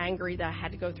made me angry that I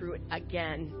had to go through it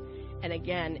again and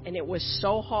again. And it was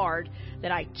so hard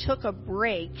that I took a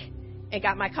break and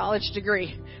got my college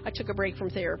degree. I took a break from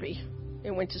therapy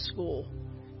and went to school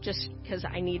just because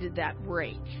I needed that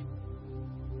break.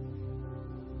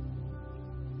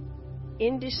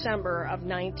 In December of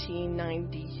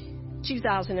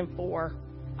 2004,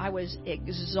 I was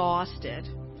exhausted.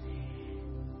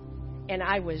 And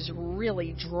I was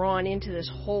really drawn into this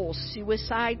whole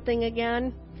suicide thing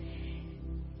again.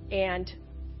 And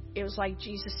it was like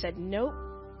Jesus said, nope,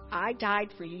 I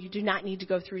died for you. You do not need to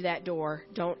go through that door.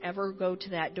 Don't ever go to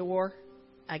that door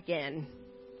again.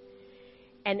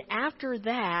 And after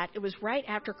that, it was right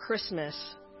after Christmas,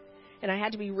 And I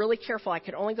had to be really careful. I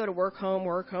could only go to work, home,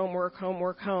 work, home, work, home,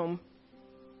 work, home.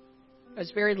 I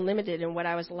was very limited in what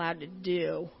I was allowed to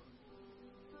do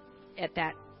at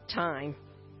that time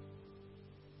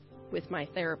with my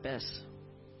therapist.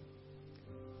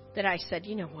 That I said,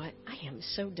 you know what? I am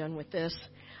so done with this.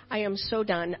 I am so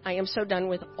done. I am so done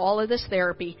with all of this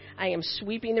therapy. I am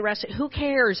sweeping the rest of it. Who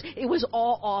cares? It was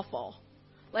all awful.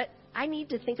 I need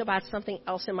to think about something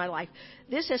else in my life.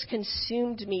 This has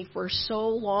consumed me for so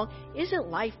long. Isn't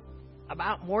life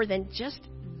about more than just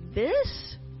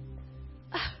this?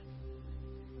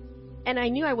 And I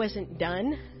knew I wasn't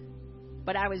done,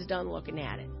 but I was done looking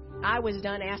at it. I was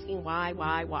done asking why.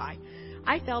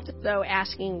 I felt as though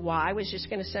asking why was just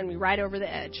going to send me right over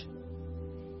the edge.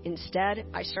 Instead,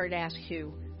 I started to ask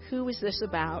who. Who is this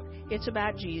about? It's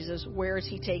about Jesus. Where is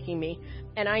he taking me?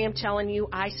 And I am telling you,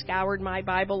 I scoured my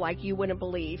Bible like you wouldn't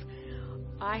believe.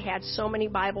 I had so many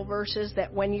Bible verses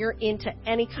that when you're into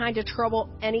any kind of trouble,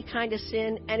 any kind of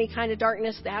sin, any kind of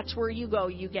darkness, that's where you go.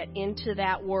 You get into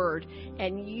that word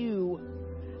and you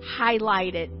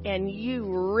highlight it and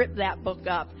you rip that book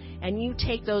up and you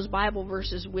take those Bible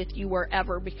verses with you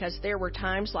wherever, because there were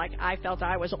times like I felt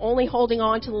I was only holding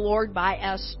on to the Lord by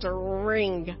a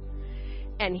string.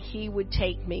 And he would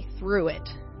take me through it.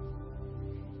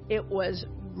 It was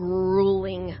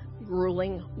grueling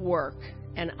work.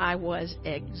 And I was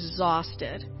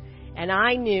exhausted. And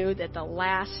I knew that the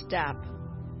last step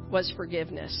was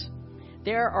forgiveness.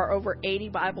 There are over 80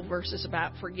 Bible verses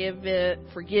about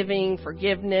forgiving,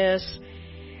 forgiveness.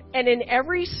 And in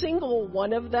every single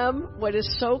one of them, what is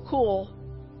so cool,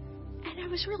 and I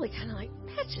was really kind of like,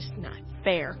 that's just not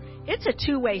fair. It's a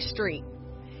two-way street.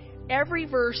 Every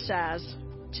verse says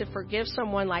to forgive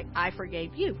someone like I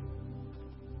forgave you.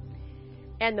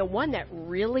 And the one that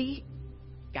really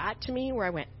got to me where I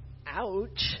went,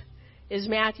 ouch, is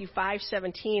Matthew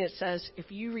 5:17. It says,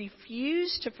 if you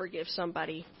refuse to forgive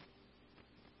somebody,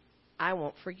 I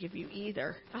won't forgive you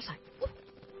either. I was like,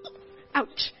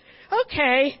 ouch.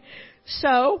 Okay.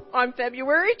 So on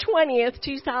February 20th,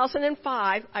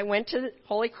 2005, I went to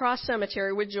Holy Cross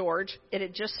Cemetery with George. It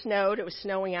had just snowed. It was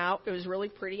snowing out. It was really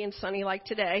pretty and sunny like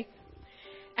today.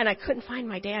 And I couldn't find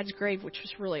my dad's grave, which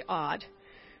was really odd.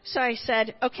 So I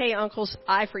said, okay, uncles,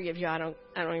 I forgive you. I don't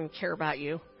even care about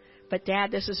you. But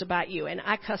Dad, this is about you. And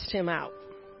I cussed him out.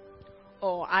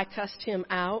 Oh, I cussed him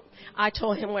out. I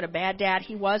told him what a bad dad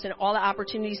he was and all the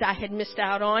opportunities I had missed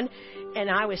out on. And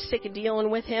I was sick of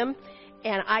dealing with him.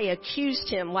 And I accused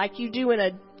him, like you do in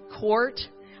a court.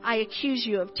 I accuse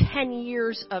you of 10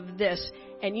 years of this.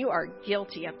 And you are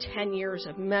guilty of 10 years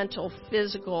of mental,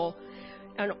 physical,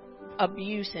 and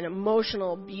abuse and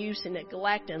emotional abuse and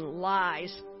neglect and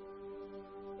lies.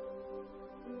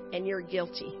 And you're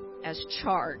guilty as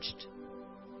charged.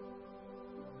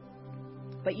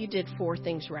 But you did 4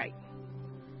 things right.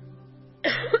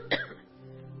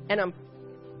 And I'm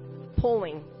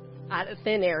pulling out of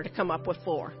thin air to come up with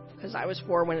 4, because I was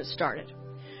 4 when it started.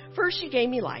 First, you gave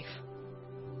me life.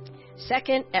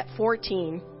 Second, at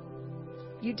 14,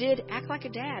 you did act like a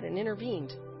dad and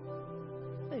intervened.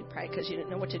 Probably because you didn't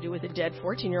know what to do with a dead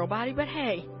 14-year-old body, but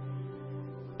hey.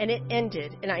 And it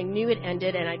ended, and I knew it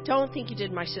ended, and I don't think you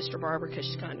did my sister Barbara because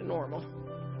she's kind of normal.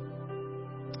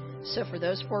 So for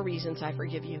those 4 reasons, I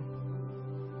forgive you.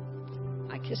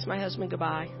 I kissed my husband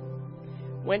goodbye,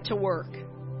 went to work.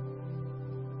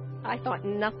 I thought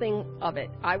nothing of it.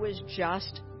 I was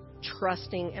just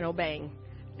trusting and obeying.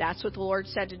 That's what the Lord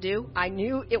said to do. I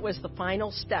knew it was the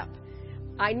final step.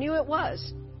 I knew it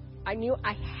was. I knew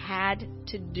I had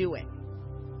to do it.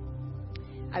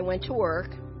 I went to work.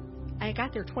 I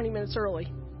got there 20 minutes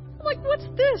early. I'm like, what's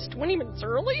this? 20 minutes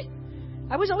early?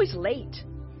 I was always late.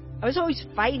 I was always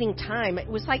fighting time. It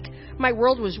was like my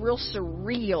world was real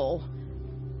surreal.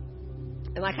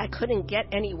 And like I couldn't get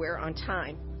anywhere on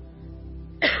time.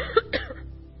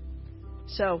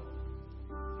 So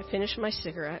I finished my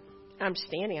cigarette. I'm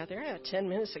standing out there 10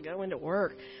 minutes to go into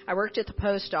work. I worked at the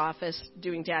post office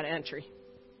doing data entry.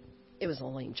 It was a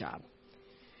lame job.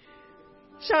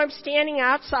 So I'm standing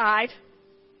outside,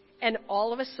 and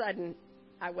all of a sudden,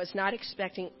 I was not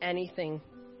expecting anything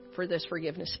for this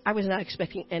forgiveness. I was not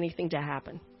expecting anything to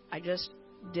happen. I just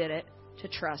did it to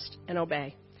trust and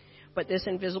obey. But this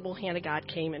invisible hand of God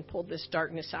came and pulled this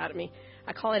darkness out of me.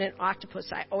 I call it an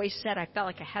octopus. I always said I felt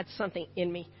like I had something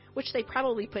in me, which they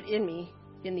probably put in me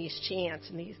in these chants.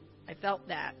 And I felt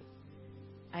that.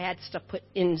 I had stuff put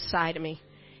inside of me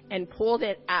and pulled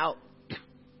it out.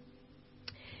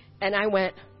 And I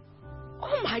went,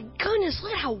 oh my goodness,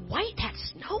 look at how white that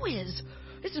snow is.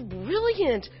 It's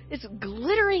brilliant. It's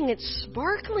glittering. It's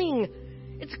sparkling.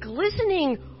 It's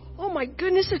glistening. oh my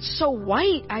goodness, it's so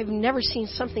white. I've never seen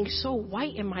something so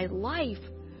white in my life.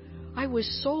 I was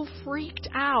so freaked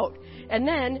out. And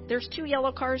then there's 2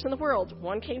 yellow cars in the world.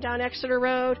 One came down Exeter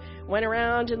Road, went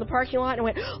around in the parking lot and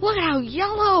went, look at how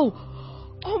yellow.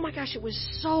 Oh my gosh, it was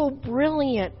so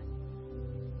brilliant.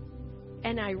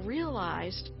 And I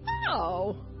realized,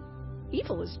 oh,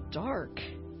 evil is dark.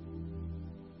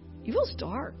 Evil's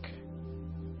dark.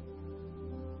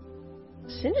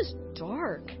 Sin is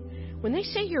dark. When they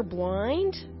say you're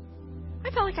blind,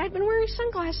 I felt like I'd been wearing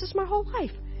sunglasses my whole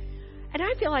life. And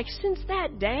I feel like since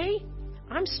that day,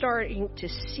 I'm starting to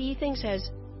see things as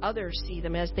others see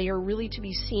them, as they are really to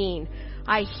be seen.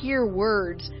 I hear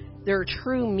words, their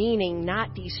true meaning,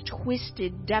 not these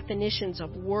twisted definitions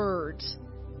of words.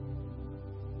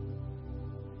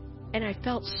 And I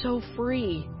felt so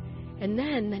free. And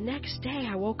then the next day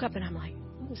I woke up and I'm like,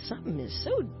 something is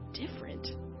so different.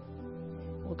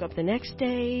 Woke up the next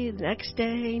day. I'm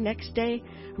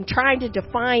trying to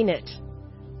define it.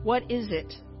 What is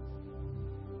it?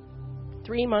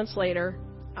 3 months later,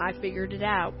 I figured it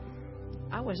out.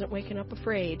 I wasn't waking up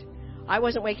afraid. I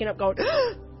wasn't waking up going,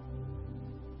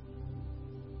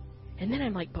 and then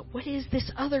I'm like, but what is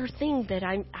this other thing that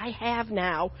I have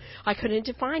now? I couldn't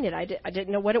define it. I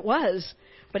didn't know what it was.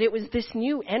 But it was this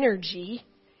new energy,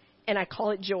 and I call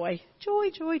it joy.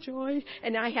 Joy, joy, joy.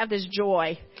 And I have this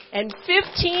joy. And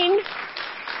 15...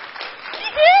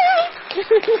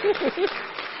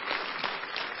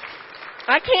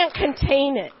 I can't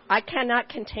contain it. I cannot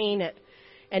contain it.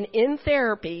 And in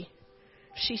therapy,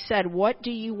 she said, what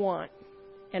do you want?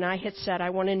 And I had said, I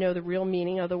want to know the real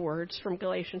meaning of the words from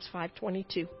Galatians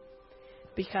 5:22.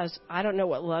 Because I don't know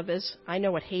what love is. I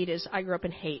know what hate is. I grew up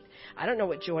in hate. I don't know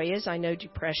what joy is. I know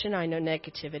depression. I know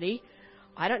negativity.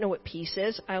 I don't know what peace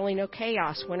is. I only know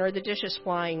chaos. When are the dishes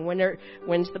flying?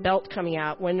 When's the belt coming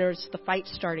out? When there's the fight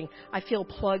starting? I feel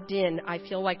plugged in. I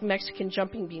feel like Mexican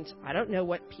jumping beans. I don't know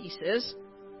what peace is.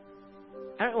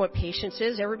 I don't know what patience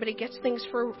is. Everybody gets things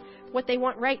for what they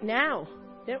want right now.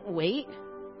 They don't wait.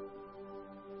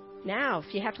 Now,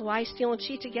 if you have to lie, steal, and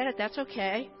cheat to get it, that's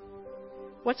okay.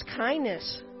 What's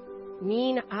kindness?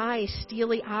 Mean eyes,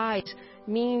 steely eyes,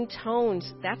 mean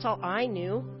tones. That's all I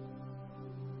knew.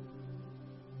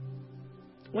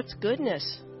 What's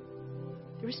goodness?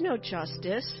 There was no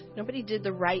justice. Nobody did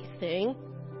the right thing.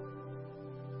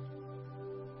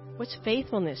 What's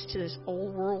faithfulness to this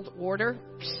old world order?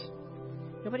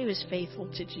 Nobody was faithful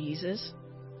to Jesus.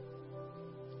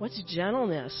 What's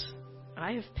gentleness?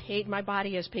 My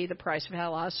body has paid the price. I've had a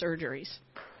lot of surgeries.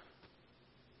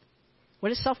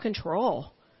 What is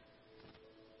self-control?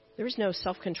 There was no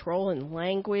self-control in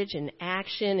language and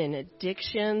action and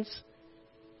addictions.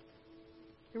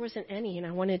 There wasn't any, and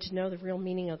I wanted to know the real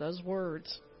meaning of those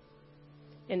words.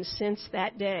 And since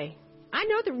that day, I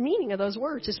know the meaning of those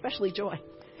words, especially joy.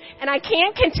 And I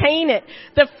can't contain it.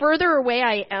 The further away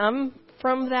I am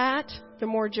from that, the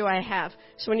more joy I have.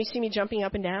 So when you see me jumping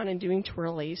up and down and doing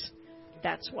twirlies,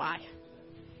 that's why.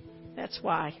 That's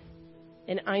why.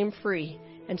 And I'm free.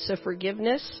 And so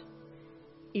forgiveness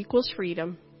equals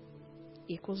freedom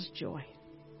equals joy.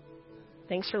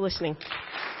 Thanks for listening.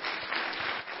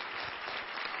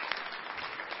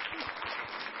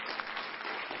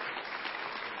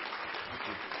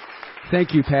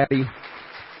 Thank you, Patty.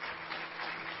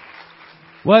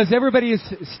 Well, as everybody is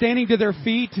standing to their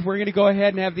feet, we're going to go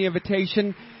ahead and have the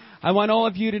invitation. I want all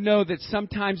of you to know that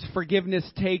sometimes forgiveness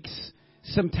takes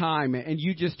some time, and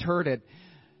you just heard it.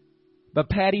 But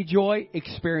Patty Joy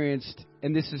experienced,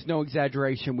 and this is no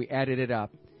exaggeration, we added it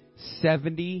up,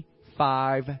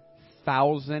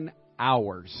 75,000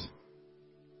 hours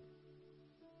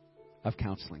of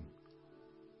counseling.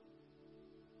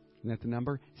 Isn't that the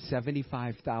number?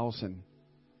 75,000.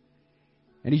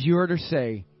 And as you heard her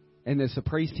say, and as the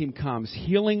praise team comes,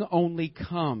 healing only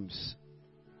comes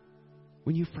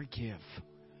when you forgive.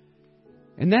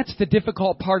 And that's the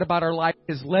difficult part about our life,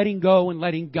 is letting go and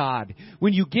letting God.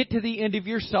 When you get to the end of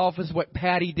yourself, is what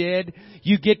Patty did,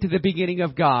 you get to the beginning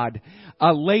of God.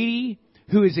 A lady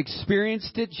who has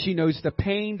experienced it, she knows the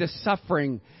pain, the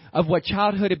suffering of what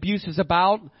childhood abuse is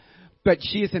about, but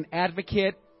she is an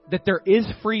advocate that there is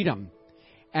freedom.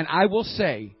 And I will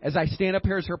say, as I stand up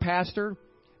here as her pastor,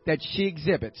 that she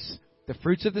exhibits the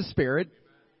fruits of the Spirit.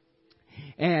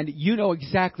 And you know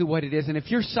exactly what it is. And if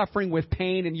you're suffering with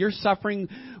pain and you're suffering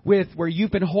with where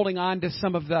you've been holding on to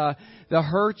some of the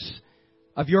hurts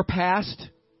of your past,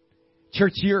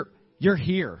 church, you're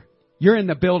here. You're in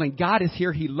the building. God is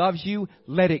here. He loves you.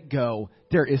 Let it go.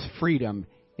 There is freedom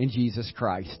in Jesus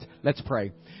Christ. Let's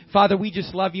pray. Father, we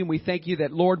just love you and we thank you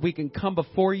that, Lord, we can come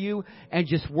before you and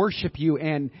just worship you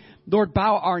and, Lord,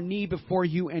 bow our knee before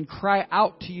you and cry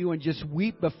out to you and just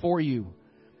weep before you.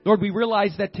 Lord, we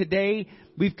realize that today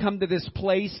we've come to this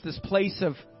place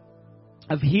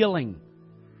of healing,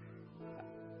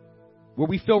 where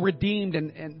we feel redeemed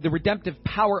and the redemptive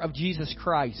power of Jesus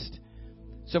Christ.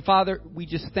 So, Father, we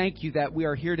just thank you that we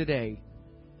are here today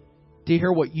to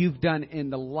hear what you've done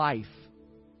in the life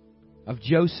of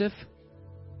Joseph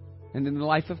and in the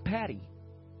life of Patty.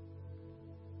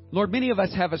 Lord, many of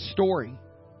us have a story.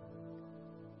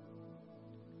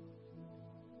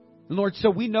 And Lord,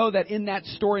 so we know that in that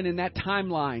story and in that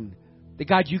timeline, that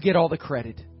God, you get all the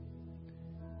credit.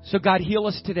 So God, heal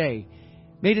us today.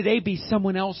 May today be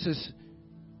someone else's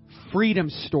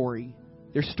freedom story,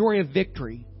 their story of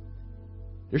victory,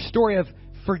 their story of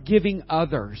forgiving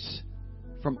others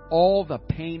from all the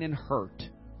pain and hurt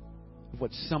of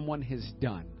what someone has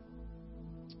done.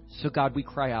 So God, we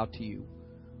cry out to you.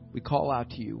 We call out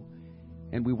to you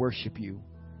and we worship you.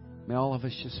 May all of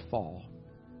us just fall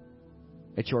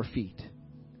at your feet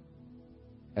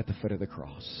at the foot of the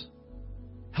cross.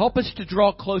 Help us to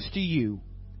draw close to you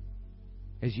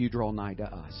as you draw nigh to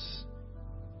us.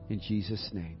 In Jesus'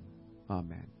 name,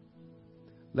 amen.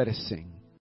 Let us sing.